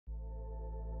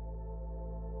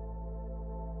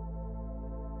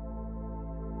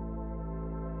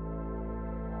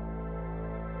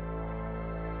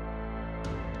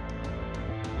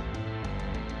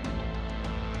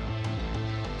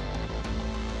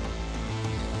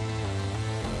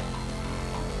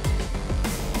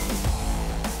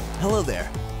Hello there.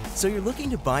 So you're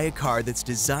looking to buy a car that's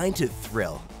designed to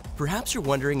thrill. Perhaps you're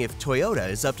wondering if Toyota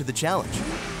is up to the challenge.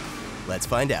 Let's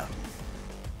find out.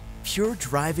 Pure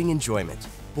driving enjoyment,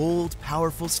 bold,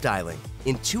 powerful styling,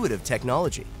 intuitive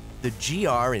technology. The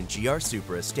GR and GR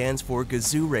Supra stands for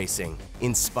Gazoo Racing,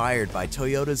 inspired by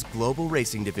Toyota's global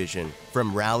racing division.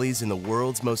 From rallies in the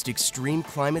world's most extreme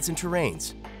climates and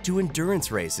terrains, to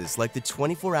endurance races like the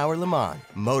 24-hour Le Mans,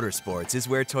 motorsports is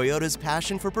where Toyota's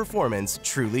passion for performance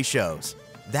truly shows.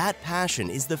 That passion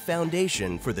is the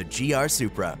foundation for the GR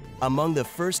Supra, among the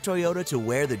first Toyota to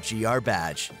wear the GR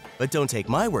badge. But don't take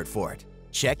my word for it.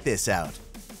 Check this out.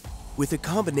 With a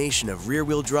combination of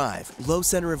rear-wheel drive, low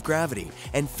center of gravity,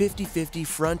 and 50-50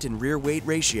 front and rear weight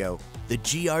ratio, the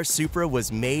GR Supra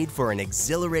was made for an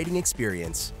exhilarating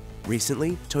experience.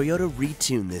 Recently, Toyota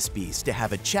retuned this beast to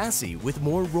have a chassis with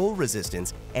more roll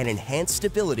resistance and enhanced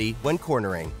stability when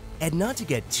cornering. And not to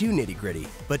get too nitty-gritty,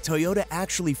 but Toyota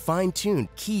actually fine-tuned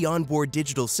key onboard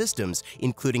digital systems,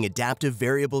 including adaptive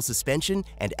variable suspension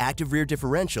and active rear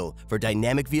differential for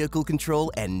dynamic vehicle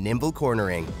control and nimble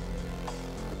cornering.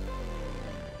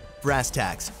 Brass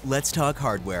tacks, let's talk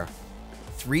hardware.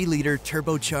 3-liter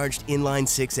turbocharged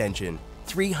inline-6 engine,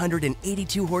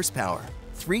 382 horsepower,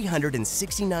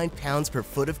 369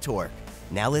 pounds-per-foot of torque.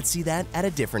 Now let's see that at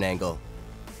a different angle.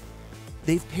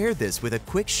 They've paired this with a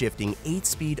quick-shifting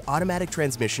 8-speed automatic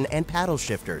transmission and paddle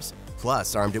shifters,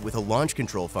 plus armed it with a launch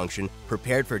control function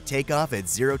prepared for takeoff at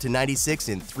 0 to 96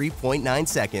 in 3.9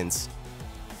 seconds.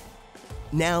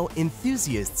 Now,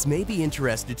 enthusiasts may be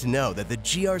interested to know that the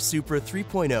GR Supra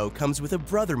 3.0 comes with a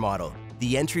brother model,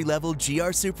 the entry-level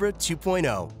GR Supra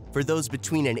 2.0, for those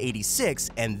between an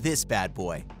 86 and this bad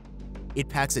boy. It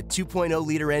packs a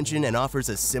 2.0-liter engine and offers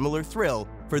a similar thrill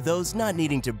for those not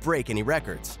needing to break any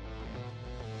records.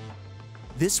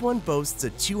 This one boasts a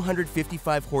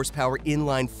 255 horsepower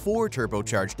inline-4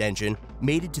 turbocharged engine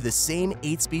mated to the same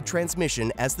 8-speed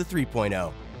transmission as the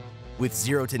 3.0. With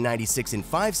 0 to 96 in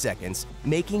 5 seconds,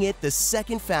 making it the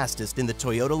second fastest in the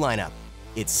Toyota lineup.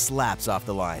 It slaps off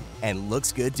the line and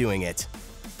looks good doing it.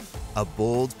 A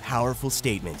bold, powerful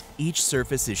statement, each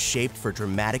surface is shaped for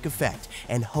dramatic effect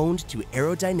and honed to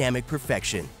aerodynamic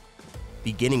perfection.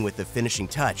 Beginning with the finishing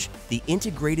touch, the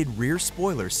integrated rear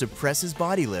spoiler suppresses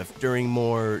body lift during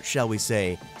more, shall we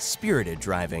say, spirited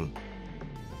driving.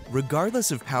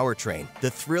 Regardless of powertrain, the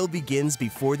thrill begins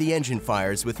before the engine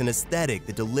fires with an aesthetic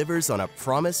that delivers on a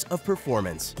promise of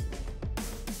performance.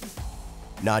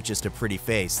 Not just a pretty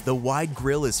face, the wide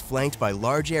grille is flanked by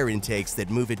large air intakes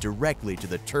that move it directly to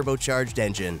the turbocharged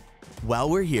engine. While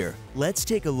we're here, let's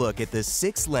take a look at the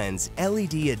 6-lens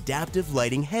LED adaptive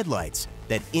lighting headlights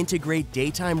that integrate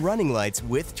daytime running lights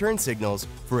with turn signals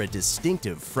for a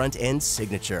distinctive front-end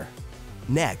signature.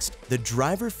 Next, the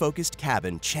driver-focused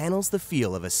cabin channels the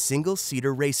feel of a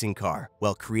single-seater racing car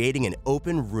while creating an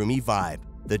open, roomy vibe.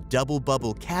 The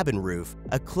double-bubble cabin roof,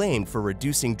 acclaimed for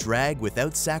reducing drag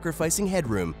without sacrificing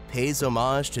headroom, pays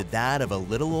homage to that of a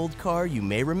little old car you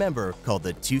may remember called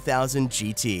the 2000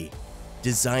 GT.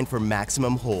 Designed for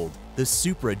maximum hold, the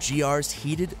Supra GR's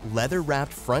heated,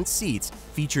 leather-wrapped front seats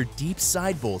feature deep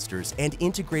side bolsters and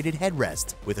integrated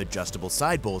headrests with adjustable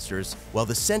side bolsters, while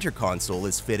the center console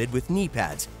is fitted with knee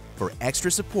pads for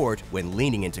extra support when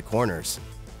leaning into corners.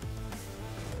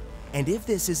 And if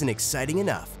this isn't exciting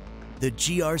enough, the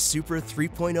GR Supra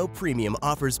 3.0 Premium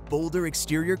offers bolder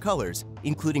exterior colors,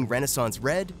 including Renaissance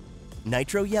Red,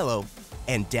 Nitro Yellow,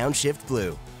 and Downshift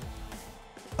Blue.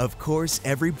 Of course,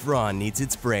 every brawn needs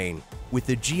its brain. With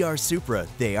the GR Supra,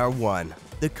 they are one.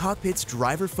 The cockpit's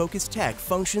driver-focused tech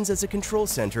functions as a control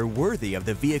center worthy of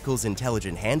the vehicle's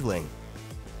intelligent handling.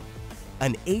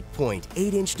 An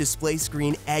 8.8-inch display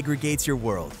screen aggregates your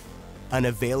world. An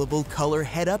available color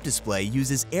head-up display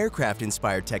uses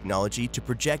aircraft-inspired technology to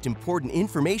project important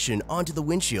information onto the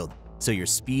windshield, so your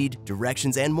speed,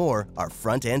 directions, and more are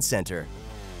front and center.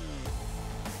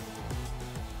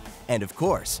 And of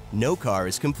course, no car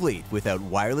is complete without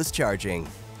wireless charging.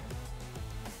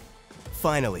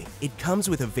 Finally, it comes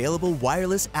with available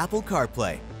wireless Apple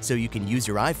CarPlay, so you can use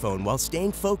your iPhone while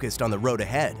staying focused on the road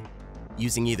ahead.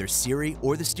 Using either Siri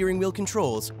or the steering wheel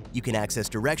controls, you can access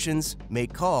directions,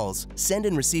 make calls, send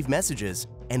and receive messages,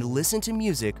 and listen to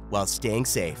music while staying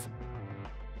safe.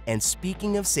 And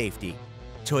speaking of safety,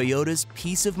 Toyota's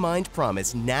peace of mind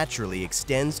promise naturally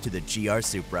extends to the GR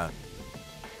Supra.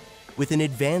 With an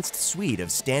advanced suite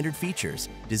of standard features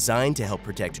designed to help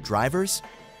protect drivers,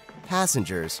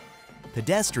 passengers,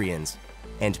 pedestrians,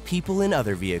 and people in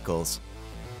other vehicles.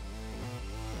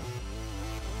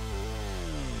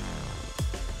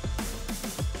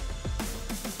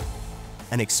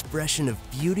 An expression of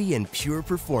beauty and pure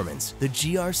performance, the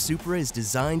GR Supra is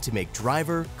designed to make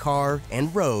driver, car,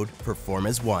 and road perform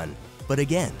as one. But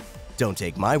again, don't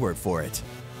take my word for it.